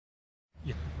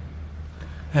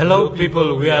Hello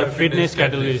people, we are Fitness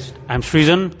Catalyst. I'm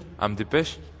Srijan. I'm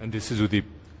Dipesh. And this is Udip.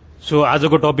 So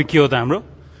आजको topic के हो त हाम्रो?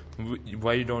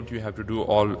 Why don't you have to do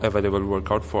all available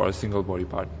workout for a single body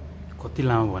part? कति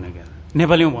लामो भने क्या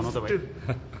नेपालीमा भनौ त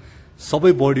भाइ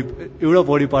सबै बडी एउटा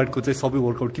बडी पार्टको चाहिँ सबै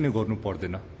वर्कआउट किन गर्नु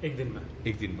पर्दैन एक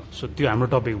दिनमा So सो त्यो हाम्रो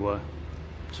टपिक भयो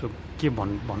सो के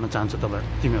भन्न चाहन्छ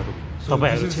तिमीहरू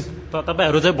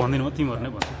तपाईहरु चाहिँ भन्दिनु हो तिमीहरु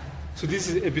नै भन्छ So this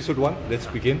is episode 1. Let's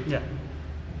begin. Yeah.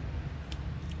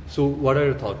 So what are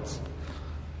your thoughts?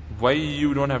 Why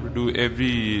you don't have to do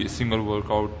every single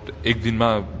workout ek din ma?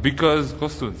 Because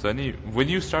when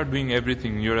you start doing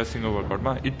everything, you're a single workout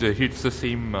ma, it hits the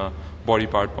same body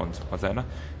part points.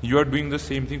 You are doing the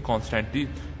same thing constantly,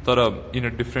 in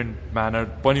a different manner.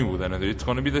 It's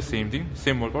going to be the same thing,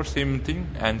 same workout, same thing,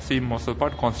 and same muscle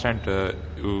part, constant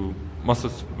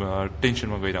muscles tension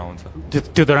ma gaira huncha.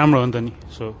 त्यो त राम्रो हो नि त नि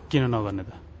so किन नगर्ने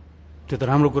त त्यो त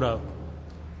राम्रो कुरा हो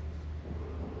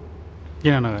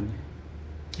किन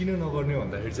नगर्ने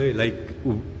भन्दाखेरि चाहिँ लाइक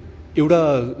एउटा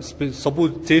सपोज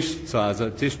चेस्ट छ आज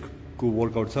चेस्टको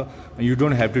वर्कआउट छ you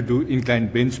don't have to do incline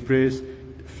bench press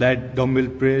flat dumbbell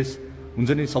press हुन्छ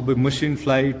नि सबै मसिन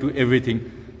फ्लाइ टु एभ्रिथिङ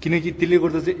किनकि त्यसले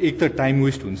गर्दा चाहिँ एक त टाइम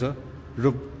वेस्ट हुन्छ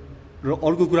र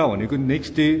अर्को कुरा भनेको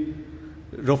नेक्स्ट डे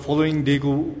र फलोइङ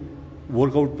डेको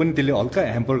वर्कआउट पनि त्यसले हल्का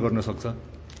ह्याम्पर गर्न सक्छ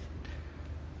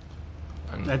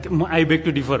आई बेग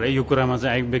टु डिफर है यो कुरामा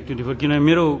चाहिँ आई बेग टु डिफर किन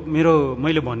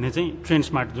मैले भन्ने चाहिँ ट्रेन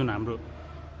स्मार्ट जुन हाम्रो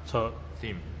छ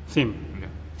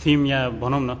थिम या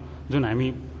भनौँ न जुन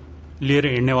हामी लिएर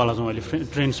हिँड्नेवाला छौँ अहिले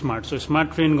train smart so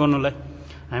smart train गर्नुलाई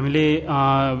हामीले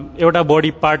एउटा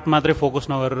बडी पार्ट मात्रै फोकस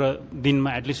नगरेर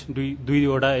दिनमा एटलिस्ट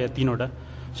दुईवटा या तीनवटा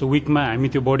सो विकमा हामी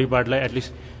त्यो बडी पार्टलाई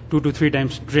एटलिस्ट 2 to 3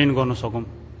 टाइम्स ट्रेन गर्न सकौँ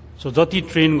सो जति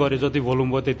ट्रेन गरे जति भोल्युम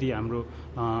भयो त्यति हाम्रो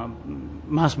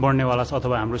मास बढ्नेवाला छ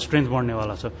अथवा हाम्रो स्ट्रेन्थ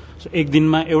बढ्नेवाला छ सो एक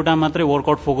दिनमा एउटा मात्रै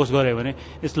वर्कआउट फोकस गऱ्यो भने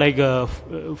इट्स लाइक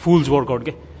फुल्स वर्कआउट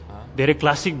के धेरै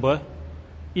क्लासिक भयो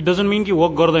इट डजन्ट मिन कि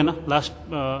वर्क गर्दैन लास्ट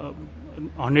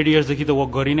 100 इयर्सदेखि त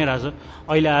वर्क गरि नै रहेछ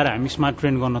अहिले आएर हामी स्मार्ट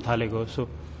ट्रेन गर्न थालेको सो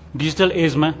डिजिटल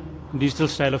एजमा डिजिटल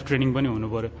स्टाइल अफ ट्रेनिङ पनि हुनु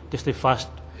पर्यो त्यस्तै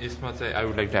फास्ट यसमा चाहिँ I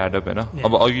would like to add up हैन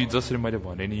अब अघि जसरी मैले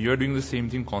भने नि you are doing the same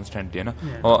thing कन्स्ट्यान्टली हैन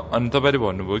अनि तपाईँले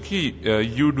भन्नुभयो कि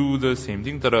you do the same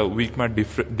thing तर विकमा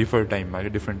डिफरेन्ट टाइममा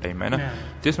हैन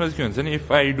त्यसमा चाहिँ के हुन्छ नि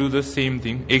if I do the same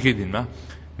thing एकै दिनमा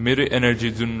मेरो एनर्जी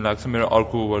जुन लाग्छ मेरो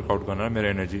अर्को वर्कआउट गर्न मेरो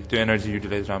एनर्जी त्यो एनर्जी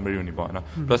युटिलाइज राम्ररी हुने भएन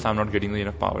plus I'm not getting the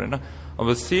enough power हैन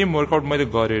अब सेम वर्कआउट मैले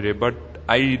गरेँ अरे but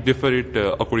I differ it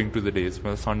according to the days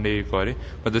मैले सन्डे गरेँ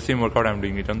but the same workout I'm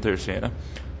doing it on Thursday हैन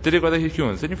त्यसले गर्दाखेरि के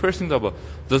हुन्छ नि फर्स्ट थिङ त अब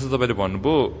जस्तो तपाईँले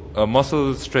भन्नुभयो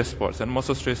मसल स्ट्रेस पर्छ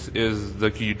muscle stress is the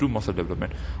key to muscle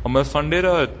development अब मैले सन्डे र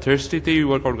थर्सडे त्यही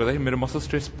वर्कआउट गर्दाखेरि मेरो मसल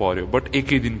स्ट्रेस पऱ्यो बट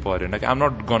एकै दिन परेन कि आम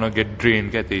नट गन गेट ड्रेन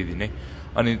क्या त्यही दिनै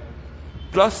अनि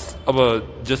प्लस अब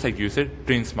just like you shed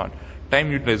train smart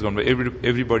time utilise गर्नुभयो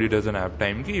every body doesn't have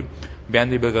time कि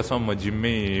बिहानदेखि बेलुकासम्म म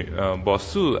जिममै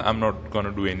बस्छु आम not gonna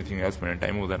do anything else भन्ने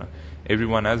टाइम हुँदैन एभ्री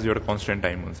वान हेज एउटा कन्सटेन्ट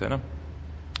टाइम हुन्छ होइन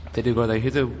त्यसले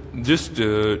गर्दाखेरि चाहिँ जस्ट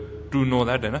टु नो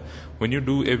द्याट होइन वेन यु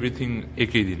डु एभ्रिथिङ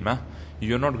एकै दिनमा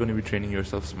you're not gonna be training your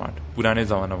self smart पुरानै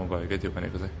जमानामा गयो क्या त्यो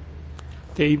भनेको चाहिँ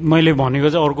त्यही मैले भनेको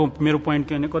चाहिँ अर्को मेरो पोइन्ट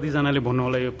के भने कतिजनाले भन्नु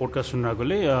होला यो पोडकास्ट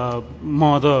सुनिरहेकोले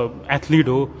म त एथलिट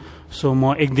हो सो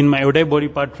म एक दिनमा एउटै बडी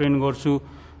पार्ट ट्रेन गर्छु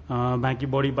बाँकी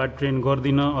बडी पार्ट ट्रेन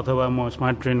गर्दिनँ अथवा म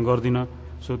स्मार्ट ट्रेन गर्दिनँ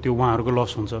सो त्यो उहाँहरूको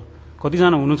लस हुन्छ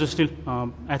कतिजना हुनुहुन्छ स्टिल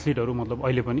एथलिटहरू मतलब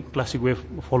अहिले पनि क्लासिक वे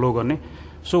फलो गर्ने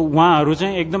सो उहाँहरू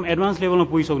चाहिँ एकदम एडभान्स लेभलमा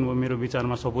पुगिसक्नुभयो मेरो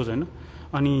विचारमा सपोज होइन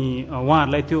अनि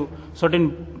उहाँहरूलाई त्यो सर्टेन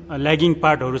ल्यागिङ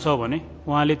पार्टहरू छ भने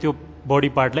उहाँले त्यो बडी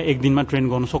पार्टलाई एक दिनमा ट्रेन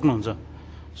गर्न सक्नुहुन्छ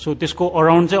सो त्यसको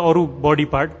अराउन्ड चाहिँ अरू बडी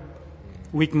पार्ट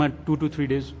विकमा 2 to 3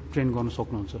 डेज ट्रेन गर्न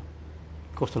सक्नुहुन्छ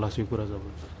कस्तो लाग्छ यो कुरा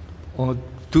चाहिँ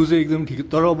त्यो चाहिँ एकदम ठिक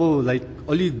तर अब लाइक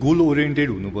अलिक गोल ओरिएन्टेड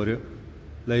हुनु पर्यो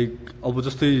लाइक अब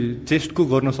जस्तै चेस्टको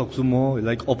गर्न सक्छु म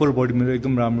लाइक अप्पर बडी मेरो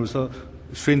एकदम राम्रो छ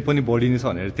स्ट्रेन्थ पनि बढी नै छ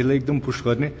भनेर त्यसलाई एकदम पुस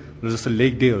गर्ने र जस्तो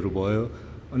लेग डेहरू भयो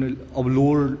अनि अब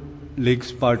लोवर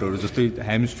लेग्स पार्टहरू जस्तै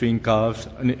ह्यामस्ट्रिङ काफ्स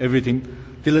अनि एभ्रिथिङ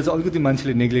त्यसलाई चाहिँ अलिकति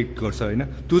मान्छेले नेग्लेक्ट गर्छ होइन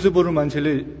त्यो चाहिँ बरु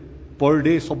मान्छेले पर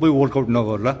डे सबै वर्कआउट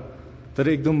नगर्ला तर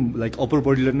एकदम लाइक अप्पर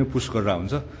बडीलाई नै पुस गरेर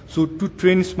हुन्छ so to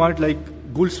train smart like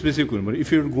goal specific हुनु पऱ्यो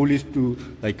if your goal is to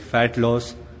like fat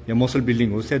loss या मसल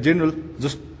बिल्डिङ होस् या general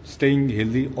just staying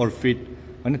healthy or fit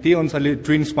होइन त्यही अनुसारले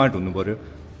ट्रेन स्मार्ट हुनु पऱ्यो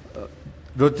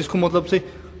र त्यसको मतलब चाहिँ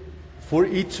फर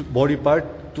इच बडी पार्ट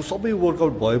त्यो सबै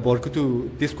वर्कआउट भयो भरको त्यो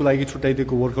त्यसको लागि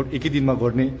छुट्याइदिएको वर्कआउट एकै दिनमा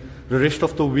गर्ने र रेस्ट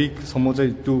अफ द विकसम्म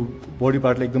चाहिँ त्यो बडी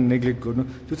पार्टलाई एकदम नेग्लेक्ट गर्नु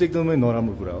त्यो चाहिँ एकदमै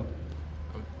नराम्रो कुरा हो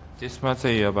त्यसमा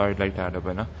चाहिँ अब I like to add up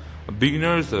होइन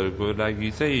बिगिनर्सहरूको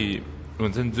लागि चाहिँ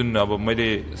हुन्छ नि जुन अब मैले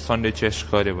सन्डे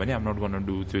चेस्ट गरेँ भने आम नट गर्न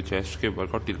डु त्यो चेस्टकै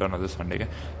वर्कआउट टिल अनदर सन्डे क्या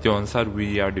त्यो अनुसार we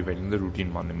are dividing the routine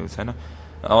भन्नु मिल्छ होइन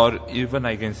और इभन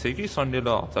आई क्यान से कि सन्डे ल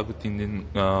हप्ताको 3 दिन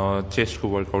चेस्टको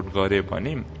वर्कआउट गरेँ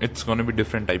भने it's gonna be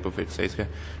different type of exercise क्या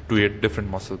to hit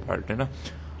different muscle part होइन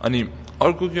अनि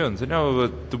अर्को के हुन्छ नि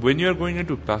अब when you're going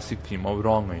to classic them अब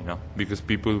रङ होइन because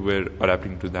people were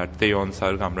adapting to that त्यही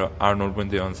अनुसार हाम्रो आर्नोल्ड पनि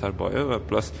त्यही अनुसार भयो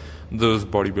प्लस दोज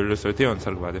बडी बिल्डर्सहरू त्यही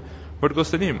अनुसारको भएको थियो बट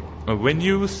कस्तो नि when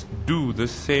you do the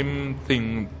same thing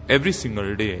every single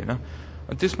day होइन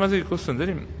त्यसमा चाहिँ कस्तो हुन्छ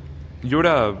नि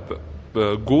एउटा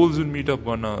गोल जुन मिटअप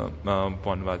गर्न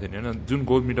भन्नुभएको थियो नि होइन जुन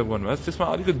गोल मिटअप गर्नुभएको छ त्यसमा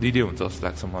अलिकति डिले हुन्छ जस्तो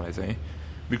लाग्छ मलाई चाहिँ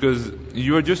because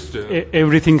you're just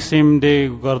everything same day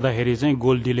गर्दाखेरि चाहिँ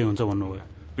गोल डिले हुन्छ भन्नुभयो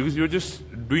because you're just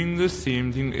doing the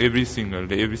same thing every single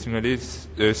day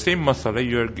same muscle right?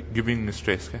 You're giving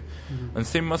stress okay? And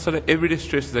same muscle every day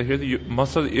stress that here the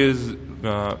muscle is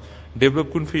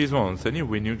develop kun phase ma huncha ni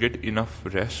when you get enough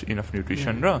rest enough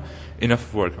nutrition ra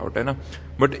enough workout हैन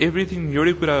but everything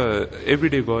एउटै कुरा every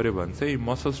day गर्यो भने चाहिँ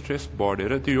muscle stress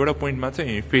बढेर त्यो एउटा पोइन्टमा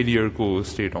चाहिँ फेलियर को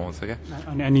स्टेट आउँछ क्या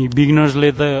अनि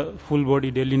बिगिनर्सले त फुल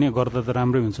बडी डेली नै गर्दा त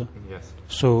राम्रै हुन्छ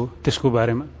सो त्यसको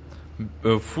बारेमा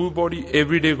फुल बडी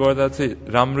एभ्री डे गर्दा चाहिँ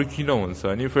राम्रो किन हुन्छ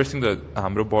अनि फर्स्ट थिङ त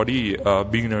हाम्रो बडी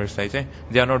बिगिनर्सलाई चाहिँ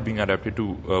they are not being adapted to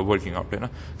working out होइन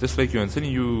त्यसलाई के हुन्छ नि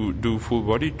you do full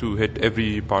body to hit every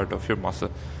part of your muscle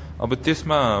अब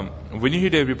त्यसमा when you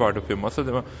hit every part of your muscle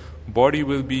त्यसमा बडी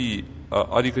विल बी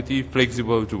अलिकति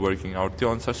फ्लेक्सिबल टु वर्किङ आउट त्यो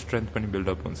अनुसार स्ट्रेन्थ पनि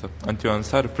बिल्डअप हुन्छ अनि त्यो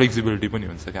अनुसार फ्लेक्सिबिलिटी पनि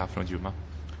हुन्छ क्या आफ्नो जिउमा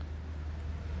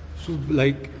सो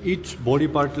लाइक इच बडी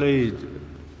पार्टलाई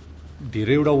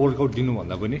धेरैवटा वर्कआउट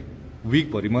दिनुभन्दा पनि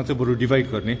विकभरिमा चाहिँ बरु डिभाइड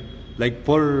गर्ने like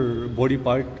per body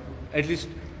part at least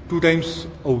 2 times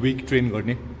a week train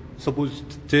गर्ने सपोज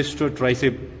चेस्ट र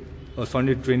ट्राइसेप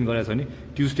सन्डे ट्रेन गरेको छ भने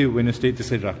ट्युसडे वेडनेसडे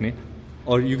त्यसरी राख्ने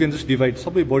or you can just divide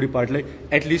सबै बडी पार्टलाई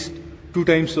at least 2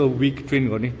 times a week train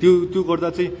गर्ने त्यो गर्दा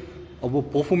चाहिँ अब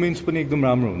पर्फर्मेन्स पनि एकदम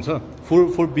राम्रो हुन्छ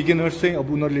फर बिगिनर्स चाहिँ अब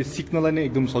उनीहरूले सिक्नलाई नै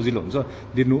एकदम सजिलो हुन्छ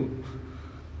दिनु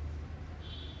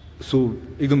सो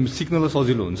एकदम सिक्नलाई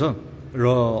सजिलो हुन्छ र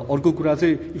अर्को कुरा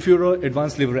चाहिँ if you're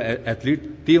advance level athlete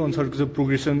त्यही अनुसारको चाहिँ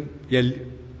प्रोग्रेसन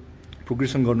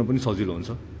गर्न पनि सजिलो हुन्छ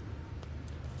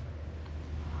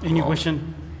एनी क्वेसन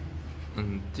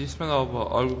त्यसमा अब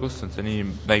अर्को कस्तो हुन्छ नि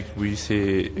लाइक वी से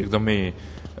एकदमै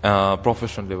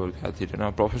प्रोफेसनल लेभलको एथलिट होइन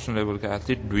प्रोफेसनल लेभलको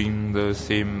athlete doing the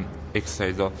same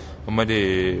exercise मैले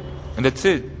लेट्स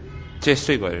से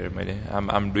चेस्टै गरेँ मैले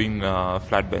I'm doing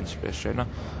flat bench press होइन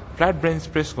फ्ल्याट बेन्च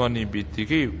प्रेस गर्ने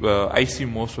बित्तिकै I see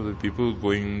most of the people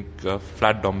going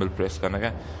flat dumbbell press गर्न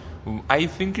क्या आई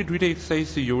थिङ्क कि दुइटै एक्सर्साइज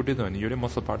चाहिँ एउटै त हो नि एउटै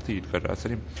मसल पार्ट चाहिँ हिट गरिरहेको छ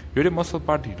नि एउटै मसल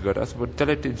पार्ट हिट गरिरहेको छ बट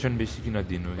त्यसलाई टेन्सन बेसी किन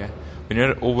दिनु क्या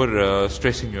you're over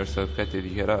stressing yourself क्या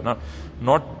त्यतिखेर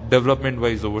not development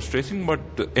wise over stressing but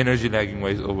energy lagging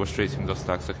wise over stressing जस्तो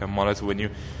लाग्छ क्या मलाई चाहिँ when you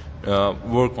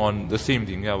work on the same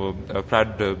thing अब फ्ल्याट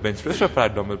बेन्च प्रेस र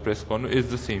फ्ल्याट डम्बल प्रेस गर्नु is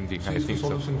the same thing I think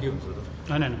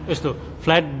होइन यस्तो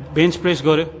फ्ल्याट बेन्च प्रेस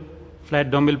गर्यो फ्ल्याट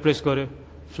डम्बल प्रेस गर्यो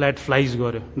फ्ल्याट फ्लाइज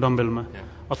गर्यो डम्बलमा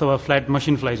अथवा फ्ल्याट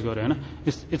मसिन फ्लाइज गर्यो होइन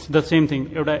इट्स द सेम थिङ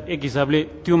एउटा एक हिसाबले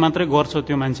त्यो मात्रै गर्छ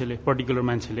त्यो मान्छेले पर्टिकुलर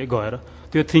मान्छेले गएर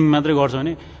त्यो थिङ मात्रै गर्छ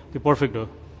भने त्यो पर्फेक्ट हो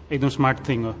एकदम स्मार्ट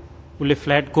थिङ हो उसले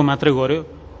फ्ल्याटको मात्रै गर्यो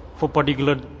फर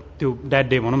पर्टिकुलर त्यो द्याट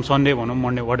डे भनौँ सन्डे भनौँ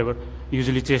Monday whatever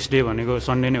usually chest day भनेको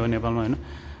सन्डे नै हो नेपालमा होइन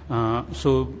सो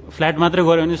फ्ल्याट मात्रै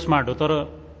गऱ्यो भने स्मार्ट हो तर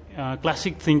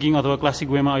क्लासिक थिङ्किङ अथवा क्लासिक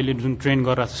वेमा अहिले जुन ट्रेन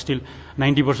गरिरहेको छ स्टिल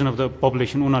 90% अफ द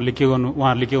पपुलेसन उहाँहरूले के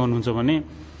गर्नुहुन्छ भने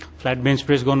फ्ल्याट बेन्च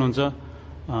प्रेस गर्नुहुन्छ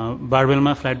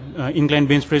बारबेलमा फ्ल्याट इन्क्लाइन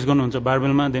बेन्च प्रेस गर्नुहुन्छ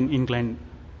बारबेलमा देन इन्क्लाइन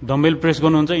डम्बेल प्रेस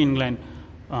गर्नुहुन्छ इन्क्लाइन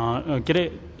के अरे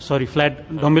सरी फ्ल्याट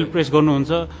डम्बेल प्रेस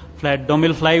गर्नुहुन्छ फ्ल्याट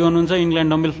डम्बेल फ्लाइ गर्नुहुन्छ इन्क्लाइन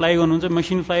डम्बेल फ्लाइ गर्नुहुन्छ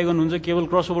मसिन फ्लाइ गर्नुहुन्छ केबल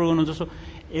क्रसओभर गर्नुहुन्छ सो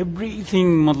एभ्रिथिङ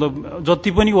मतलब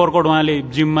जति पनि वर्कआउट उहाँले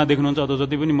जिममा देख्नुहुन्छ अथवा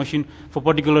जति पनि machine for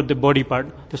particular the body part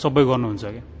त्यो सबै गर्नुहुन्छ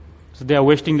क्या so they are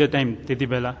wasting the time त्यति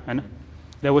बेला होइन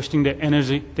they are wasting the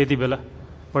energy त्यति बेला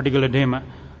पर्टिकुलर डेमा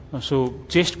सो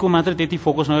चेस्टको मात्रै त्यति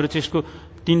फोकस नगरेर चेस्टको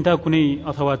 3टा कुनै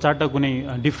अथवा 4टा कुनै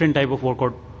different type of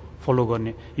workout follow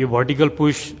गर्ने यो भर्टिकल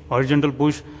पुस हरिजेन्टल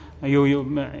पुस यो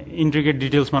इन्ट्रिकेट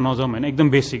डिटेल्समा नजाउँ होइन एकदम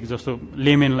बेसिक जस्तो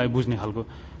लेमेनलाई बुझ्ने खालको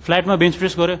फ्ल्याटमा बेन्च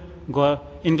प्रेस गऱ्यो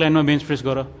इन्क्लाइनमा बेन्च प्रेस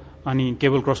गर अनि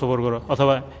केबल क्रसओभर गर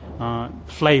अथवा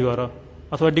फ्लाइ गर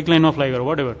अथवा डिक्लाइनमा फ्लाइ गर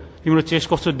वाट एभर तिम्रो चेस्ट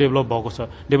कस्तो डेभलप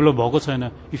भएको छैन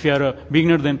if you are a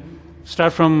beginner then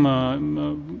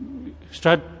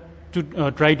start to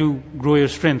try to grow your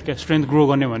strength क्या स्ट्रेन्थ ग्रो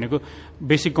गर्ने भनेको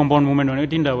बेसिक कम्पाउन्ड मुभमेन्ट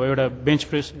भनेको 3टा हो एउटा बेन्च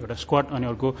प्रेस एउटा स्क्वाट अनि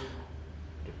अर्को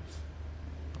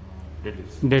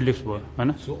डेडलिफ्ट भयो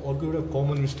होइन सो अर्को एउटा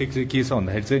कमन मिस्टेक चाहिँ के छ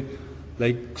भन्दाखेरि चाहिँ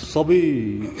लाइक सबै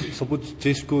सपोज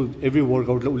चेस्टको एभ्री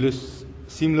वर्कआउटलाई उसले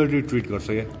सिमिलरली ट्रिट गर्छ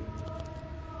क्या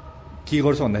के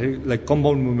गर्छ भन्दाखेरि लाइक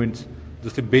कम्पाउन्ड मुभमेन्ट्स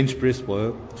जस्तै बेन्च प्रेस भयो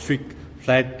स्ट्रिक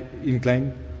फ्ल्याट इन्क्लाइन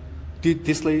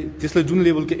त्यसलाई जुन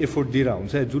लेभलको एफोर्ट दिएर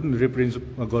हुन्छ जुन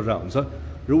रेफरेन्समा गरेर हुन्छ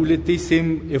र उसले त्यही सेम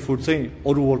एफोर्ट चाहिँ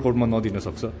अरू वर्कआउटमा नदिन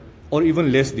सक्छ अरू इभन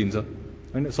लेस दिन्छ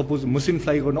होइन सपोज मसिन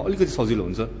फ्लाइ गर्न अलिकति सजिलो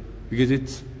हुन्छ बिकज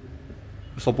इट्स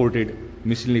सपोर्टेड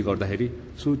मेसिनले गर्दाखेरि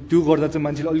सो त्यो गर्दा चाहिँ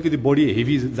मान्छेले अलिकति बडी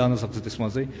हेभी जान सक्छ त्यसमा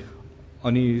चाहिँ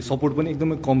अनि सपोर्ट पनि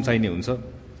एकदमै कम चाहिने हुन्छ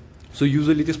सो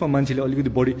युजली त्यसमा मान्छेले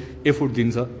अलिकति बडी एफोर्ट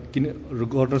दिन्छ किन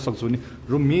गर्न सक्छ भने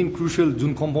र मेन क्रुसियल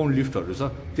जुन कम्पाउन्ड लिफ्टहरू छ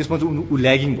त्यसमा चाहिँ ऊ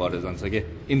ल्यागिङ भएर जान्छ क्या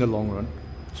in the long run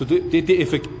so त्यति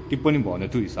इफेक्टिभ पनि भएन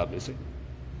त्यो हिसाबले चाहिँ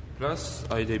प्लस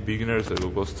अहिले बिगिनर्सहरू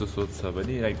कस्तो सोध्छ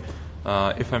भने like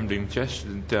if I'm doing chest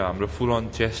त्यो हाम्रो full on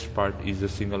chest part is a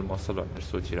single muscle भनेर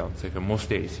सोचिरहेको हुन्छ क्या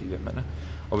मोस्टली आइसिएम होइन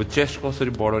अब चेस्ट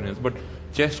कसरी बढाउने हुन्छ बट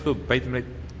चेस्टको बाइ तिमीलाई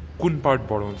कुन पार्ट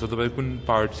बढाउँछ तपाईँ कुन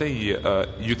पार्ट चाहिँ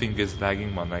यु थिङ्क इज ल्यागिङ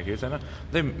भन्दाखेरि चाहिँ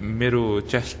होइन मेरो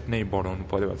चेस्ट नै बढाउनु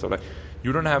पऱ्यो भन्छ लाइक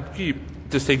यु डोन्ट ह्याभ कि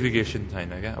त्यो सेग्रिगेसन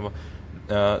छैन क्या अब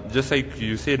just like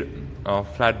you said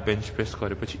flat bench press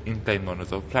गरेपछि इन्क्लाइन गर्नु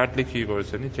छ फ्ल्याटले के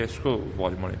गर्छ भने चेस्टको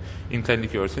भल्युम इन्क्लाइनले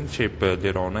के गर्छ भने सेप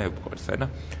लिएर आउन हेल्प गर्छ होइन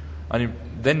अनि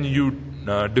देन यु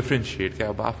डिफ्रेन्सिएट क्या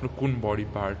अब आफ्नो कुन बडी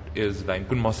पार्ट इज लाइक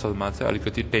कुन मसलमा चाहिँ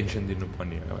अलिकति टेन्सन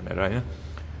दिनुपर्ने हो भनेर होइन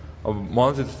अब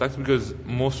मलाई चाहिँ त्यस्तो लाग्छ because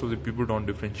most of the people don't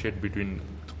differentiate between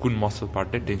कुन मसल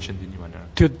पार्टलाई टेन्सन दिने भनेर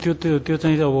त्यो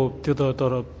चाहिँ अब त्यो त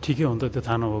तर ठिकै हो नि त त्यो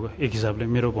थाहा नभएको एक हिसाबले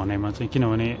मेरो भनाइमा चाहिँ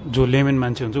किनभने जो लेमेन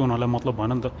मान्छे हुन्छ उनीहरूलाई मतलब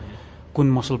भएन नि त कुन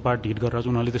मसल पार्ट हिट गरेर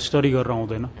उनीहरूले त्यो स्टडी गरेर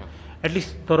आउँदैन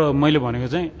एटलिस्ट तर मैले भनेको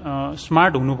चाहिँ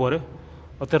स्मार्ट हुनु पऱ्यो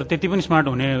तर त्यति पनि स्मार्ट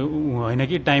हुने होइन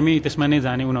कि टाइमै त्यसमा नै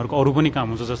जाने उनीहरूको अरू पनि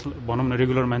काम हुन्छ जस भनौँ न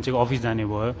रेगुलर मान्छेको अफिस जाने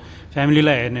भयो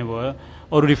फ्यामिलीलाई हेर्ने भयो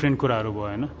अरू डिफ्रेन्ट कुराहरू भयो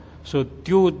होइन सो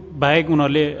त्यो बाहेक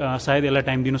उनीहरूले सायद यसलाई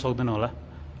टाइम दिन सक्दैन होला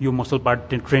यो मसल पार्ट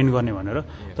ट्रेन गर्ने भनेर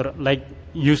तर लाइक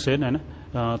यु सेड होइन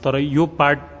तर यो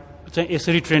पार्ट चाहिँ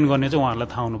यसरी ट्रेन गर्ने चाहिँ उहाँहरूलाई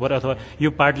थाहा हुनु पऱ्यो अथवा यो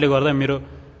पार्टले गर्दा मेरो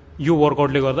यो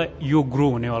वर्कआउटले गर्दा यो ग्रो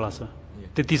हुनेवाला छ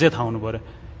त्यति चाहिँ थाहा हुनु पऱ्यो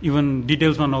इभन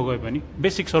डिटेल्समा नगए पनि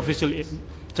बेसिक सर्फेसियल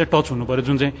चाहिँ टच हुनु पऱ्यो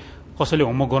जुन चाहिँ कसैले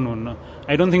होमवर्क गर्नुहुन्न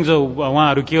आई डोन्ट थिङ्क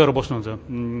उहाँहरू के गरेर बस्नुहुन्छ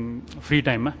फ्री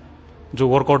टाइममा जो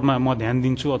वर्कआउटमा म ध्यान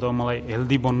दिन्छु अथवा मलाई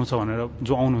हेल्दी बन्नु छ भनेर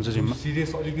जो आउनुहुन्छ जिममा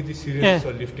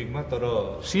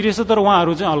सिरियस तर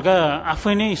उहाँहरू चाहिँ हल्का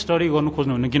आफै नै स्टडी गर्नु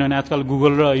खोज्नुहुन्न किनभने आजकल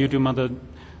गुगल र युट्युबमा त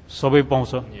सबै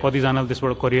पाउँछ कतिजनाले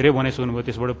त्यसबाट करियरै बनाइसक्नु भयो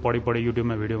त्यसबाट पढी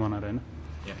युट्युबमा भिडियो बनाएर होइन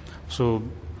सो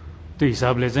त्यो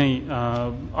हिसाबले चाहिँ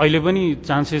अहिले पनि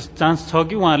चान्स छ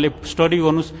कि उहाँहरूले स्टडी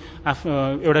गर्नुहोस्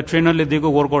एउटा ट्रेनरले दिएको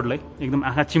वर्कआउटलाई एकदम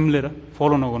आँखा चिम्लेर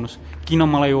फलो नगर्नुहोस् किन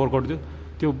मलाई यो वर्कआउट दियो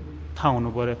त्यो थाहा हुनु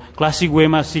पऱ्यो क्लासिक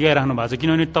वेमा सिकाइराख्नु भएको छ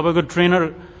किनभने तपाईँको ट्रेनर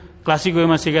क्लासिक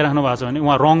वेमा सिकाइराख्नु भएको छ भने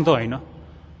उहाँ रङ त होइन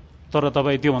तर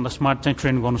तपाईँ त्योभन्दा स्मार्ट चाहिँ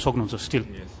ट्रेन गर्नु सक्नुहुन्छ स्टिल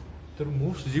तर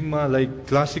मोस्ट जिममा लाइक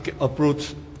क्लासिक अप्रोच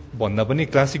भन्दा पनि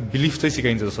क्लासिक बिलिफ चाहिँ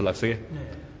सिकाइन्छ जस्तो लाग्छ क्या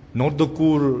नट द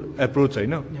कोर एप्रोच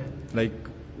होइन लाइक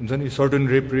हुन्छ नि सर्टन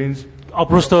रेफरेन्स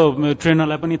अप्रोच त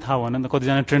ट्रेनरलाई पनि थाहा भएन नि त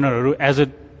कतिजना ट्रेनरहरू एज अ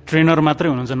ट्रेनर मात्रै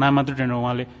हुनुहुन्छ नाम मात्रै ट्रेनर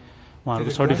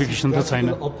उहाँहरूको सर्टिफिकेसन त छैन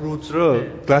अप्रोच र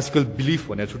क्लासिकल बिलिफ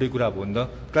भनेर छुट्टै कुरा हो नि त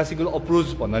क्लासिकल अप्रोच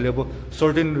भन्नाले अब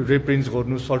सर्टेन रेफरेन्स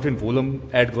गर्नुहोस् सर्टेन भोलम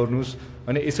एड गर्नुहोस्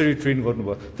अनि यसरी ट्रेन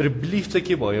गर्नुभयो तर बिलिफ चाहिँ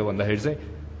के भयो भन्दाखेरि चाहिँ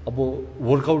अब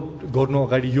वर्कआउट गर्नु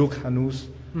अगाडि यो खानुहोस्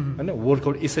होइन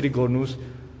वर्कआउट यसरी गर्नुहोस्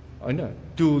होइन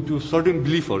त्यो सर्टेन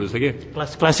बिलिफहरू छ क्या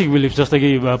क्लासिक बिलिफ जस्तै कि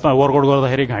वर्कआउट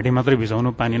गर्दाखेरि घाँटी मात्रै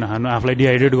भिजाउनु पानी नखानु आफूलाई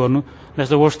डिहाइड्रेट गर्नु द्याट्स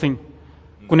द वर्स्ट थिङ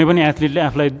कुनै पनि एथलिटले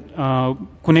आफूलाई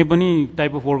कुनै पनि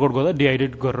टाइप अफ वर्कआउट गर्दा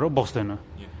डिहाइड्रेट गरेर बस्दैन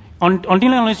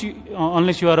until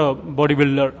unless you are a body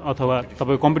builder अथवा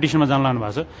तपाईँ कम्पिटिसनमा जान लानु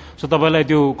भएको छ सो तपाईँलाई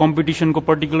त्यो कम्पिटिसनको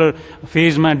पर्टिकुलर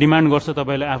फेजमा डिमान्ड गर्छ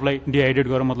तपाईँलाई आफूलाई डिहाइड्रेट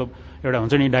गरेर मतलब एउटा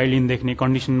हुन्छ नि डाइल इन देख्ने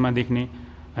कन्डिसनमा देख्ने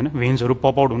होइन भेन्सहरू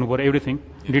पप आउट हुनु पऱ्यो एभ्रिथिङ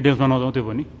डिटेल्समा नजाउँ त्यो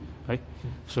पनि है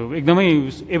सो एकदमै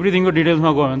एभ्रिथिङको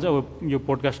डिटेल्समा गयो भने चाहिँ अब यो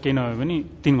पोडकास्ट केही नभए पनि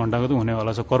 3 घन्टाको त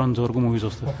हुनेवाला छ करण जोहरको मुभी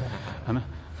जस्तो होइन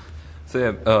So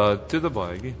त्यो त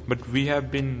भयो कि but we have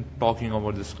been talking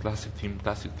about this classic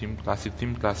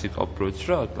theme classic approach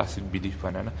र क्लासिक बिलिफ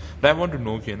भनेर but I want to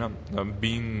know कि होइन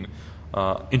बिङ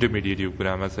इन्टरमिडिएट यो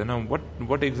कुरामा चाहिँ होइन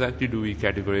what exactly do we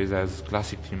categorize as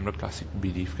classic theme र क्लासिक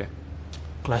बिलिफ क्या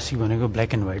क्लासिक भनेको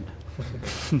black and white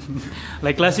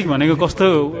like classic भनेको कस्तो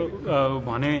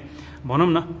भनौँ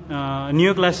न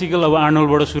नियो क्लासिकल अब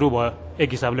आर्नोल्डबाट सुरु भयो एक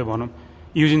हिसाबले भनौँ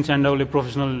युजिन स्यान्डाउले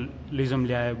प्रोफेसनलिजम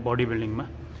ल्यायो बडी बिल्डिङमा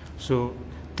सो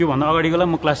त्योभन्दा अगाडिकोलाई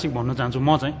म क्लासिक भन्न चाहन्छु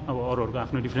म चाहिँ अब अरूहरूको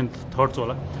आफ्नो डिफ्रेन्ट थट्स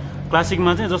होला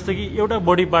क्लासिकमा चाहिँ जस्तै कि एउटा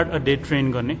body part a day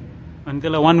train गर्ने अनि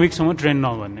त्यसलाई 1 विकसम्म ट्रेन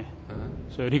नगर्ने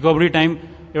सो रिकभरी टाइम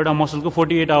एउटा मसलको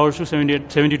 48 आवर्स टु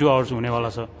 72 आवर्स हुनेवाला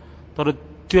छ तर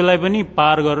त्यसलाई पनि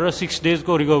पार गरेर 6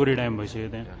 डेजको रिकभरी टाइम भइसक्यो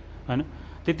त्यहाँ होइन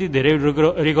त्यति धेरै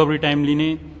रिकभरी टाइम लिने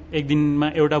एक दिनमा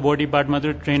एउटा बडी पार्ट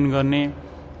मात्रै ट्रेन गर्ने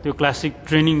त्यो क्लासिक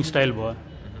ट्रेनिङ स्टाइल भयो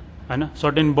होइन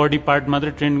सर्टेन बडी पार्ट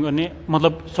मात्रै ट्रेन गर्ने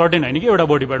मतलब सर्टेन होइन कि एउटा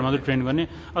बडी पार्ट मात्रै ट्रेन गर्ने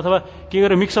अथवा के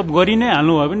गरेर मिक्सअप गरि नै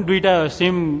हाल्नु भयो भने दुईवटा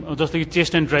सेम जस्तो कि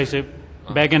chest and tricep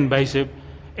back and bicep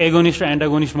agonist र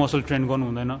एन्टागोनिस्ट मसल ट्रेन गर्नु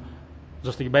हुँदैन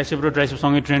जस्तो कि बाइसेप र ट्राइसेप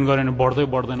सँगै ट्रेन गरेन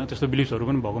बढ्दैन त्यस्तो बिलिफ्सहरू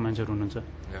पनि भएको मान्छेहरू हुनुहुन्छ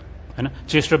होइन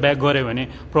चेस्ट र ब्याक गऱ्यो भने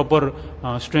प्रपर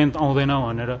स्ट्रेन्थ आउँदैन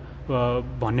भनेर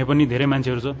भन्ने पनि धेरै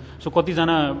मान्छेहरू छ सो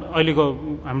कतिजना अहिलेको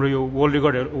हाम्रो यो वर्ल्ड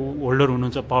रेकर्ड होल्डर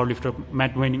हुनुहुन्छ पावर लिफ्टर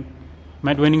म्याट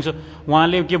वेनिङ छ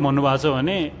उहाँले के भन्नुभएको छ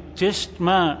भने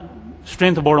चेस्टमा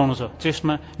स्ट्रेन्थ बढाउनु छ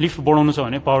चेस्टमा लिफ्ट बढाउनु छ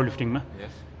भने power लिफ्टिङमा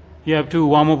you have to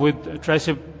warm up with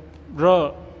tricep र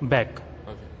ब्याक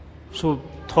सो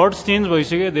थर्ड चेन्ज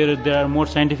भइसक्यो there are more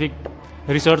scientific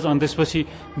research अनि त्यसपछि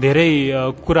धेरै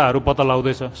कुराहरू पत्ता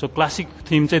लगाउँदैछ सो क्लासिक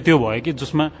थिम चाहिँ त्यो भयो कि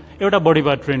जसमा एउटा बडी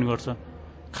पार्ट ट्रेन गर्छ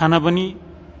खाना पनि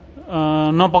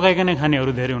नपकाइकनै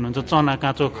खानेहरू धेरै हुनुहुन्छ चना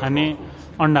काँचो खाने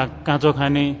अन्डा काँचो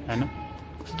खाने होइन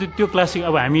त्यो क्लासिक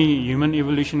अब हामी ह्युमन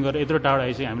इभोल्युसन गरेर यत्रो टाढो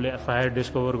आइसक्यो हामीले फायर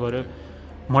डिस्कभर गर्यो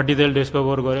मट्टी तेल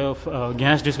डिस्कभर गर्यो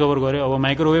ग्यास डिस्कभर गर्यो अब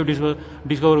माइक्रोवेभ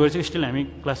डिस्कभर गरेपछि स्टिल हामी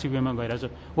क्लासिक वेमा गइरहेको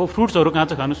छ हो फ्रुट्सहरू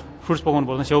काँचो खानुहोस् फ्रुट्स पकाउनु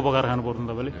पर्दैन स्याउ पकाएर खानु पर्दैन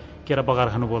तपाईँले केरा पकाएर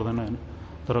खानु पर्दैन होइन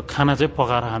तर खाना चाहिँ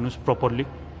पकाएर खानुहोस् प्रपरली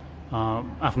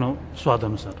आफ्नो स्वाद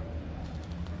अनुसार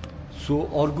सो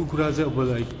अर्को कुरा चाहिँ अब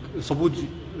लाइक सपोज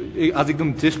आज एकदम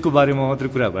चेस्टको बारेमा मात्रै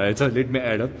कुरा भएछ let me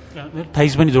add up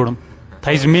thighs पनि जोडौँ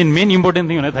थाइज मेन इम्पोर्टेन्ट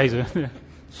थिङ भने थाइज हो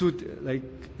so like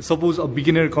suppose a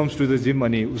beginner comes to the gym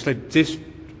अनि उसलाई चेस्ट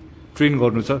ट्रेन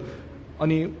गर्नु छ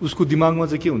अनि उसको दिमागमा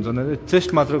चाहिँ के हुन्छ भने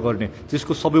चेस्ट मात्र गर्ने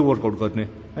चेस्टको सबै वर्कआउट गर्ने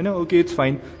होइन ओके इट्स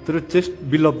फाइन तर चेस्ट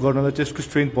बिल्डअप गर्नलाई चेस्टको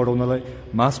स्ट्रेन्थ बढाउनलाई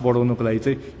मास बढाउनको लागि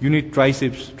चाहिँ युनिट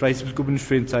ट्राइसेप्सको पनि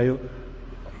स्ट्रेन्थ चाहियो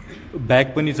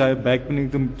ब्याक पनि चाहियो ब्याक पनि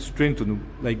एकदम स्ट्रेन्थ हुनु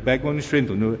लाइक ब्याकमा पनि स्ट्रेन्थ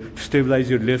हुनु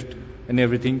stabilise your left and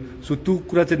everything so त्यो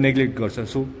कुरा चाहिँ नेग्लेक्ट गर्छ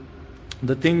so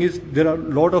the thing is there are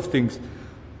lot of things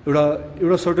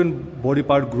एउटा सर्टन बडी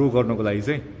पार्ट ग्रो गर्नको लागि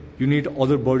चाहिँ you need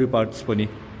other body parts पनि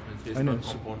होइन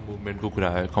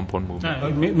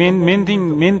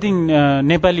मेन थिङ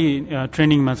नेपाली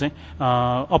ट्रेनिङमा चाहिँ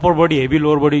upper body heavy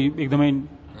lower body एकदमै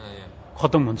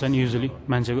खतम हुन्छ नि युजली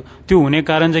मान्छेको त्यो हुने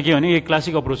कारण चाहिँ के भने यो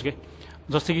क्लासिक अप्रोच के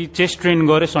जस्तो कि चेस्ट ट्रेन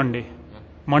गऱ्यो सन्डे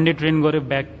मन्डे ट्रेन गऱ्यो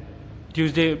ब्याक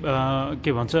ट्युजडे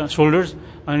के भन्छ सोल्डर्स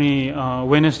अनि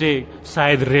वेनसडे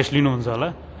सायद रेस्ट लिनुहुन्छ होला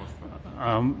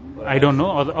आई डोन्ट नो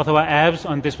अथवा एब्स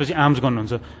अनि त्यसपछि आर्म्स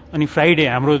गर्नुहुन्छ अनि फ्राइडे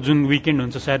हाम्रो जुन विकेन्ड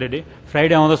हुन्छ Saturday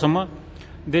Friday आउँदासम्म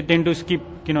they tend to skip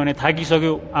किनभने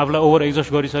थाकिसक्यो आफूलाई ओभर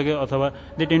एक्जस्ट गरिसक्यो अथवा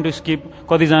दे टेन टु स्किप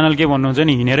कतिजनाले के भन्नुहुन्छ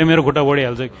नि हिँडेर मेरो खुट्टा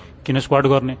बढिहाल्छ किन स्क्वाट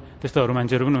गर्ने त्यस्तोहरू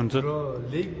मान्छेहरू पनि हुन्छ र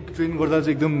लेग ट्रेन गर्दा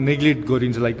चाहिँ एकदम नेग्लेक्ट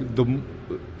गरिन्छ लाइक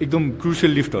एकदम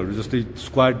क्रुसियल लिफ्टहरू जस्तै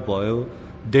स्क्वाट भयो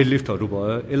डेड लिफ्टहरू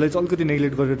भयो यसलाई चाहिँ अलिकति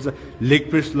नेग्लेक्ट गरेर चाहिँ लेग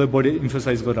प्रेसलाई बढी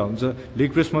इम्फोसाइज गरेर हुन्छ लेग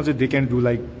प्रेसमा चाहिँ they can do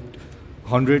like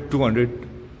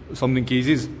 100-200 something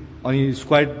kgs अनि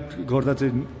स्क्वाट गर्दा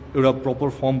चाहिँ एउटा प्रपर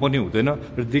फर्म पनि हुँदैन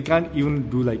र they can even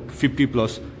do like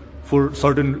 50+ for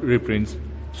certain rep range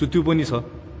so त्यो पनि छ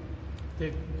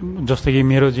जस्तो कि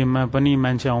मेरो जिममा पनि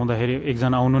मान्छे आउँदाखेरि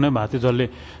एकजना आउनु नै भएको थियो जसले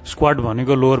स्क्वाट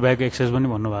भनेको लोवर ब्याक एक्सर्साइज पनि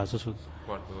भन्नुभएको छ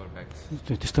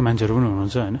त्यस्तो मान्छेहरू पनि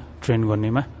हुनुहुन्छ होइन ट्रेन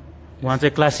गर्नेमा उहाँ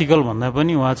चाहिँ क्लासिकल भन्दा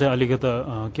पनि उहाँ चाहिँ अलिकति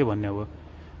के भन्ने अब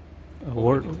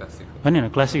वर्ड होइन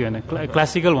क्लासिक होइन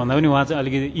क्लासिकल भन्दा पनि उहाँ चाहिँ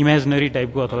अलिकति इमेजिनरी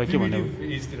टाइपको अथवा के भन्ने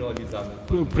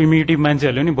प्रिमिटिभ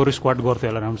मान्छेहरूले पनि बरु स्क्वाट गर्थ्यो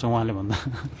होला राम्रोसँग उहाँले भन्दा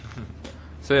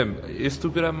सेम यस्तो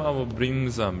कुरामा अब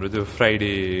ब्रिङ्स हाम्रो त्यो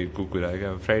फ्राइडेको कुरा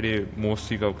क्या फ्राइडे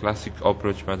मोस्टली अब क्लासिक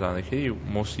अप्रोचमा जाँदाखेरि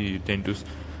मोस्टली टेन टु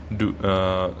डु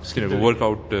किनभने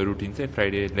वर्कआउट रुटिन चाहिँ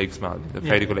फ्राइडे लेग्समा हालिदिन्छ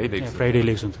फ्राइडेको लागि फ्राइडे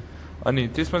लेग्स हुन्छ अनि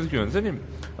त्यसमा चाहिँ के हुन्छ नि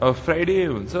फ्राइडे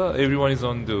हुन्छ एभ्री वान इज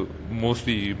अन त्यो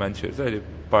मोस्टली मान्छेहरू चाहिँ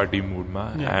अहिले पार्टी मुडमा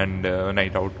एन्ड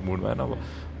नाइट आउट मुडमा होइन अब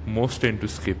most tend to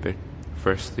skip it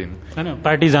first thing होइन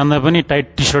पार्टी जाँदा पनि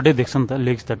टाइट टी सर्टै देख्छ नि त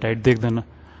लेग्स त टाइट देख्दैन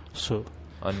सो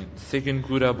अनि सेकेन्ड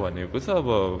कुरा भनेको चाहिँ अब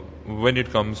when it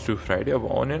comes to Friday अब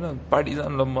आउने न पार्टी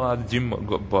जानु म आज जिम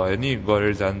भयो नि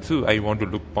गरेर जान्छु I want to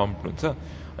look pump हुन्छ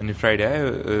अनि फ्राइडे आयो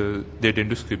they tend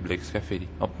to skip legs क्या फेरि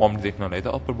अब पम्प देख्नलाई त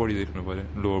अप्पर बडी देख्नु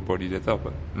पऱ्यो लोवर बडीले त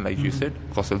अब लाइक यु सेड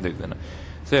कसैले देख्दैन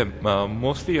सो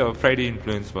मोस्टली अब फ्राइडे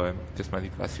इन्फ्लुएन्स भयो त्यसमाथि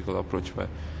क्लासिकल अप्रोच भयो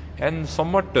and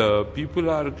somewhat people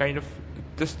are kind of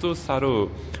त्यस्तो साह्रो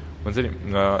हुन्छ नि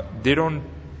दे डोन्ट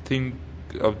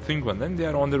थिङ्क भन्दा नि they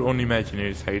are on their own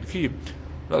imaginary side कि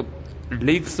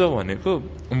लेग्स भनेको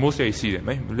मोस्टली आई सी देम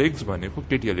है लेग्स भनेको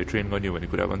केटीहरूले ट्रेन गर्ने भन्ने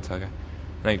कुरा पनि छ क्या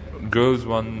लाइक गर्ल्स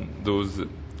वान दोज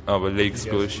अब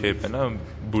लेग्सको सेप होइन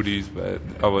बुढिज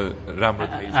अब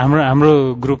राम्रो हाम्रो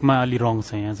ग्रुपमा अलि रङ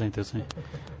छ यहाँ चाहिँ त्यो चाहिँ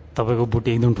तपाईँको बुटी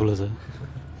एकदम ठुलो छ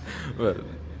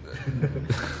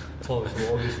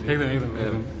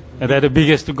एकदम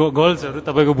बिगेस्ट गर्ल्सहरू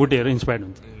तपाईँको बुटीहरू इन्सपायर्ड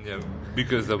हुन्छ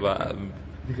बिकज अब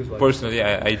personally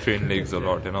I train legs a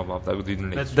lot होइन अब हप्ताको 2 दिन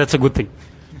that's a good thing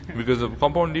because अब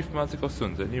कम्पाउन्ड लिफ्टमा चाहिँ कस्तो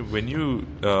हुन्छ नि when you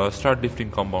start lifting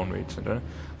compound weights होइन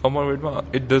कम्पाउन्ड वेटमा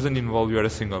इट डजन्ट इन्भल्भ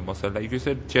एउटा सिङ्गल मसल लाइक यो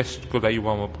चाहिँ चेस्टको लागि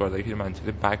वार्मअप गर्दाखेरि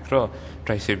मान्छेले ब्याक र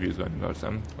ट्राइसेप युज गर्ने गर्छ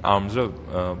आर्म्स र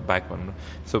ब्याक भन्नु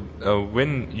so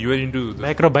when you're into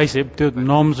back र बाइसेप त्यो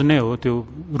नर्म्स नै हो त्यो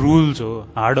रुल्स हो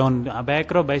हार्ड अन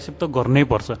ब्याक र बाइसेप त गर्नै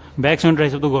पर्छ ब्याकसँग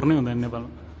ट्राइसेप त गर्नै हुँदैन नेपालमा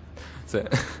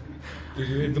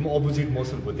एकदम अपोजिट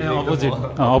मसल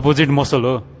अपोजिट मसल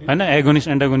हो होइन एगोनिस्ट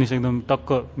एन्टागोनिस्ट एकदम टक्क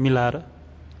मिलाएर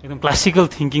एकदम क्लासिकल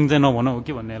थिङ्किङ चाहिँ नभनौँ हो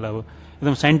के भन्ने अब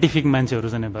एकदम साइन्टिफिक मान्छेहरू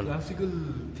छ नेपाल क्लासिकल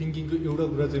थिङ्किङको एउटा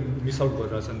कुरा चाहिँ मिस आउट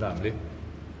गरिरहेछ नि त हामीले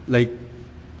लाइक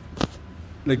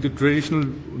त्यो ट्रेडिसनल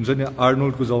हुन्छ नि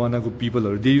आर्नोल्डको जमानाको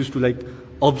पिपलहरू they use to like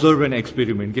observe and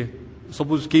experiment के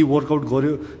सपोज केही वर्कआउट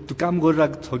गर्यो त्यो काम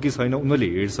गरिरहेको छ कि छैन उनीहरूले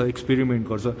हेर्छ एक्सपेरिमेन्ट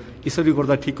गर्छ यसरी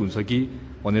गर्दा ठिक हुन्छ कि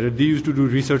भनेर they use to do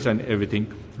research and everything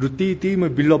र त्यहीमा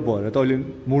बिल्डअप भएर त अहिले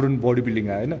मोडर्न बडी बिल्डिङ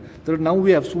आयो होइन तर now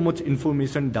we have so much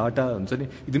information data हुन्छ नि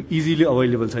एकदम इजिली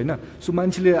अभाइलेबल छ होइन सो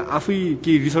मान्छेले आफै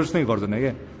केही रिसर्च नै गर्दैन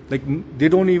क्या like they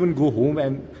don't even go home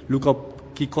and lookup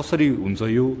कि कसरी हुन्छ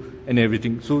यो एन्ड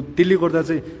एभ्रिथिङ सो त्यसले गर्दा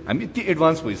चाहिँ हामी यति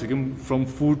advance भइसक्यौँ from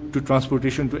food to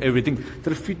transportation to everything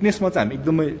तर फिटनेसमा चाहिँ हामी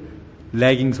एकदमै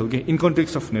ल्यागिङ छौँ कि इन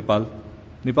कन्टेक्स्ट अफ नेपाल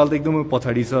त एकदमै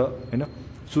पछाडि छ होइन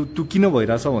सो त्यो किन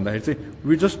भइरहेछ भन्दाखेरि चाहिँ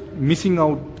वी जस्ट मिसिङ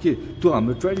आउट के त्यो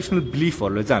हाम्रो ट्रेडिसनल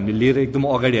बिलिफहरूलाई चाहिँ हामीले लिएर एकदम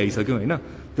अगाडि आइसक्यौँ होइन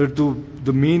तर त्यो द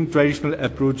मेन ट्रेडिसनल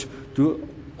एप्रोच त्यो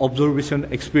अब्जर्भेसन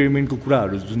एक्सपेरिमेन्टको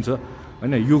कुराहरू जुन छ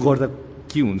होइन यो गर्दा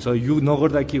के हुन्छ यो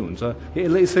नगर्दा के हुन्छ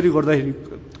यसलाई यसरी गर्दाखेरि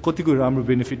कतिको राम्रो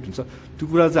बेनिफिट हुन्छ त्यो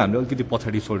कुरा चाहिँ हामीले अलिकति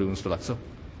पछाडि छोड्यो जस्तो लाग्छ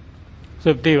सो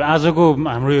त्यही आजको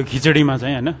हाम्रो यो खिचडीमा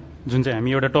चाहिँ होइन जुन चाहिँ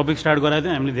हामी एउटा टपिक स्टार्ट गराएको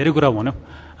थियौँ हामीले धेरै कुरा भन्यौँ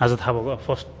आज थाहा भएको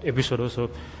फर्स्ट एपिसोड हो so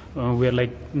we are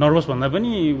like nervous भन्दा पनि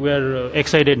वी आर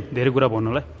एक्साइटेड धेरै कुरा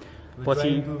भन्नुलाई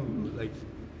पछि लाइक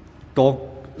टक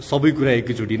सबै कुरा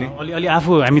एकैचोटि नै अलि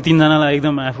आफू हामी तिनजनालाई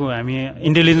एकदम हामी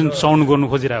इन्टेलिजेन्ट साउन्ड गर्नु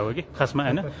खोजिरहेको हो कि खासमा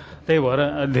होइन त्यही भएर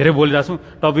धेरै बोलिरहेको छौँ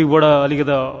टपिकबाट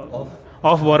अलिकति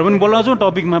अफ भएर पनि बोलिरहेको छौँ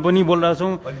टपिकमा पनि बोलिरहेको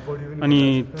छौँ अनि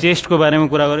चेस्टको बारेमा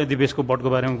कुरा गऱ्यौँ दिपेशको बटको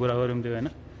बारेमा कुरा गऱ्यौँ त्यो होइन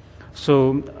सो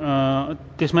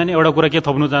त्यसमा नि एउटा कुरा के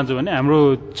थप्नु चाहन्छु भने हाम्रो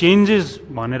चेन्जेस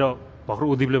भनेर भर्खर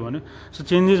उदीपले भन्यो सो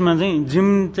चेन्जेसमा चाहिँ जिम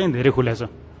चाहिँ धेरै खुला छ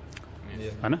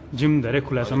होइन जिम धेरै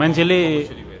खुला छ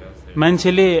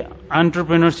मान्छेले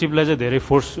एन्टरप्रेनरसिपलाई चाहिँ धेरै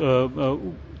फोर्स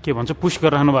के भन्छ पुस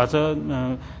गरिरहनु भएको छ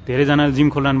धेरैजनाले जिम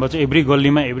खोलिरहनु भएको छ एभ्री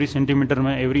गल्लीमा एभ्री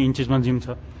सेन्टिमिटरमा एभ्री इन्चेसमा जिम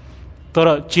छ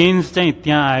तर चेन्ज चाहिँ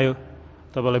त्यहाँ आयो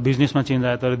तपाईँलाई बिजनेसमा चेन्ज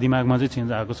आयो तर दिमागमा चाहिँ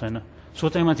चेन्ज आएको छैन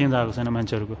सोचाइमा चेन्ज आएको छैन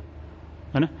मान्छेहरूको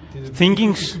होइन थिङ्किङ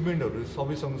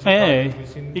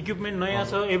इक्विपमेन्ट नयाँ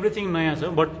छ एभ्रिथिङ नयाँ छ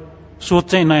बट सोच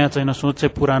चाहिँ नयाँ छैन सोच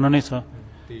चाहिँ पुरानो नै छ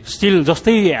स्टिल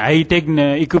जस्तै हाइटेक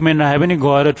इक्विपमेन्ट राखे पनि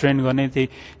गएर ट्रेन गर्ने त्यही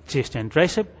chest and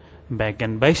tricep back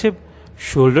and bicep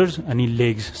shoulders अनि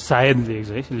लेग्स सायद लेग्स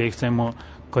है लेग्स चाहिँ म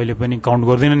कहिले पनि काउन्ट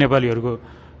गर्दिनँ नेपालीहरूको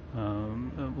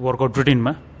वर्कआउट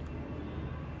रुटिनमा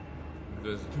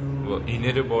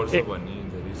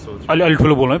अलि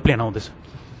ठुलो बोल्नु है प्लेन आउँदैछ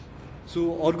सो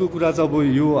अर्को कुरा चाहिँ अब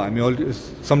यो हामी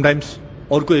समटाइम्स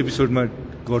अर्को एपिसोडमा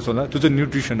गर्छौँ होला त्यो चाहिँ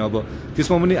न्युट्रिसन अब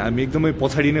त्यसमा पनि हामी एकदमै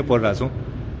पछाडि नै परिरहेछौँ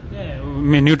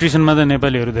न्युट्रिसनमा त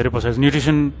नेपालीहरू धेरै पछाडि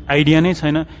न्युट्रिसन आइडिया नै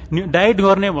छैन डायट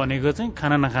गर्ने भनेको चाहिँ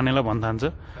खाना नखानेलाई भन्थान्छ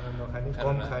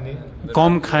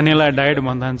कम खानेलाई डायट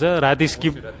भन्थान्छ राति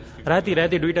स्किप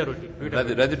राति दुईटा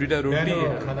रोटी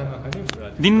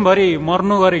दिनभरि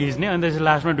मर्नु गरे खिच्ने अनि त्यसपछि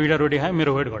लास्टमा 2टा रोटी खायो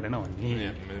मेरो वेट घटेन भन्ने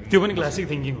त्यो पनि क्लासिक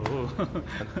थिङ्किङ हो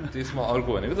त्यसमा अर्को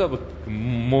भनेको चाहिँ अब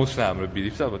मोस्टली हाम्रो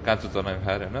बिलिफ चाहिँ अब काँचो चना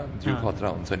खाएर होइन जिउ खतरा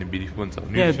हुन्छ नि बिलिफ पनि छ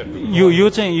यो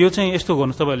चाहिँ यस्तो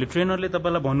गर्नुहोस् तपाईँहरूले ट्रेनरले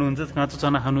तपाईँलाई भन्नुहुन्छ काँचो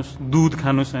चना खानुहोस् दुध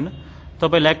खानुहोस् होइन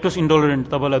तपाईँ ल्याक्टोस इन्टोलरेन्ट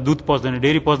तपाईँलाई दुध पच्दैन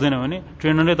डेरी पच्दैन भने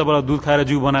ट्रेनरले तपाईँलाई दुध खाएर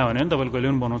जिउ बनायो भने तपाईँले कहिले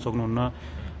पनि बनाउन सक्नुहुन्न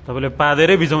तपाईँले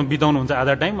पादेरै बिताउनुहुन्छ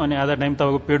आधा टाइम अनि आधा टाइम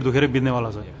तपाईँको पेट दुखेर बित्नेवाला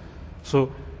छ सो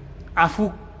आफू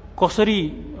कसरी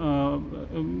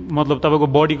मतलब तपाईँको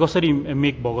बडी कसरी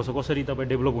मेक भएको छ कसरी तपाईँ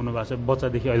डेभलप हुनुभएको छ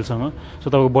बच्चादेखि अहिलेसम्म सो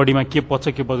तपाईँको बडीमा के पच्छ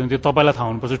के पच्दैन त्यो तपाईँलाई थाहा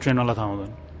हुनुपर्छ ट्रेनरलाई थाहा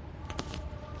हुँदैन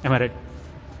एम आई राइट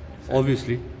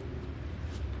अभियसली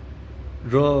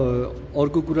र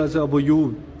अर्को कुरा चाहिँ अब यो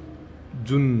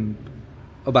जुन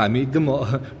अब हामी एकदम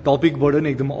टपिकबाट नै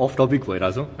एकदम अफ टपिक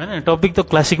भइरहेछौँ होइन टपिक त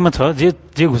क्लासिकमा छ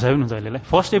जे घुसाए पनि हुन्छ अहिलेलाई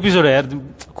फर्स्ट एपिसोड यार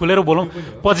खुलेर बोलौँ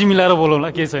पछि मिलाएर बोलौँला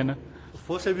केही छैन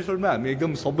फर्स्ट एपिसोडमा हामी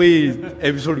एकदम सबै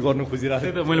एपिसोड गर्न खोजिरहेको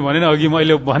त्यही त मैले भने अघि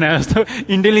मैले भने जस्तो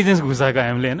इन्टेलिजेन्स घुसाएको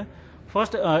हामीले होइन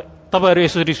फर्स्ट तपाईँहरू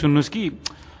यसरी सुन्नुहोस् कि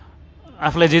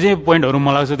आफूलाई जे पोइन्टहरू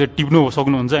मलाई लाग्छ त्यो टिप्नु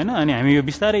सक्नुहुन्छ होइन अनि हामी यो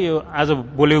बिस्तारै यो आज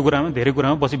बोलेको कुरामा धेरै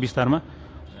कुरामा पछि बिस्तारमा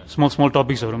स्मल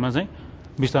टपिक्सहरूमा चाहिँ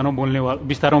बिस्तारमा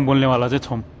बोल्नेवाला चाहिँ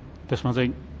छौँ त्यसमा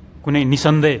चाहिँ कुनै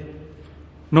निसन्देह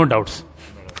no doubts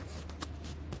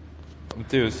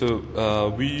So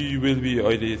we will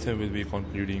be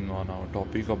concluding on our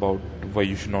topic about why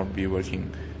you should not be working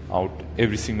out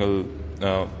every single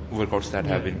workouts that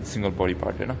have in single body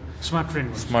part, you know. Smart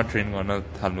training गर्न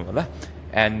थाल्नु होला.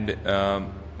 And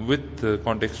with the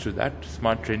context to that,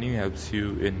 smart training helps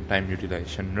you in time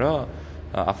utilization र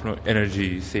आफ्नो energy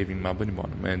सेभिङमा पनि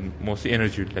भनौँ and mostly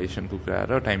energy utilization को कुरा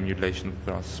र time utilization को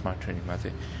कुरा smart training मा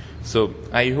चाहिँ. So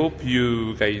I hope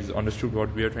you guys understood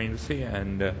what we are trying to say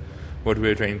and what we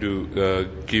are trying to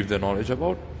give the knowledge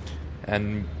about,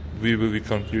 and we will be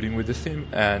concluding with the same.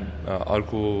 And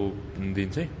arko din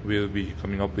chai we will be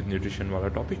coming up with nutrition wala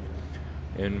topic,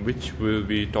 in which we will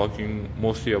be talking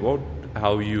mostly about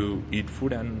how you eat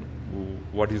food and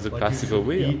what is the classical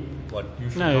way.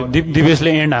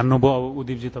 Divesle end हान्नु भयो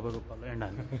उदीपजी तपाईको पालो end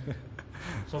हान्नु.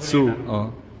 So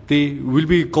they will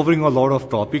be covering a lot of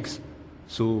topics.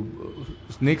 So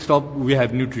next up we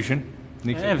have nutrition.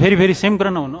 Next very same कुरा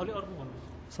नहुनु अलि अर्को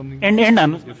भन्नु something end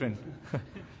हान्नु different.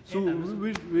 So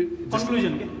we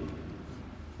conclusion के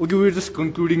okay, we're just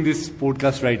concluding this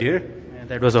podcast right here.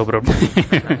 That was abrupt.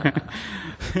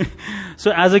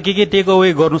 So आज के take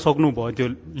away गर्नु सक्नुभयो त्यो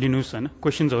लिनुहोस् होइन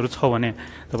क्वेसन्सहरू छ भने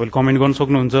तपाईँले कमेन्ट गर्नु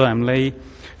सक्नुहुन्छ हामीलाई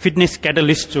फिटनेस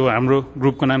क्याटलिस्ट जो हाम्रो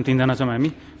ग्रुपको नाम 3 जना छौँ हामी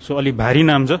सो अलि भारी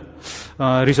नाम छ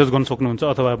रिसर्च गर्न सक्नुहुन्छ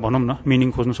अथवा भनौँ न मिनिङ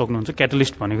खोज्न सक्नुहुन्छ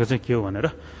क्याटलिस्ट भनेको चाहिँ के हो भनेर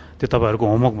त्यो तपाईँहरूको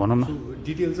होमवर्क भनौँ न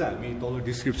डिटेल चाहिँ हामी तल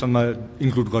डिस्क्रिप्सनमा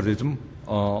इन्क्लुड गर्दैछौँ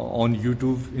on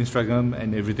YouTube Instagram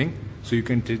and everything so you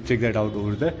can check that out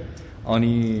over that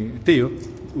अनि त्यही हो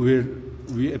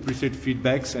we appreciate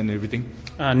feedbacks and everything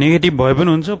negative भए पनि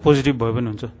हुन्छ पोजिटिभ भए पनि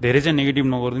हुन्छ धेरै चाहिँ नेगेटिभ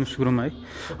नगरिदिनु सुरुमा है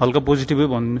हल्का पोजिटिभै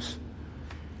भनिदिनुहोस्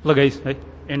ल गाइस है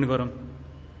एन्ड गरौँ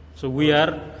so we are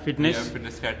fitness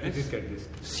Fitness Catalyst.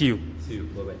 See you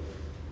bye by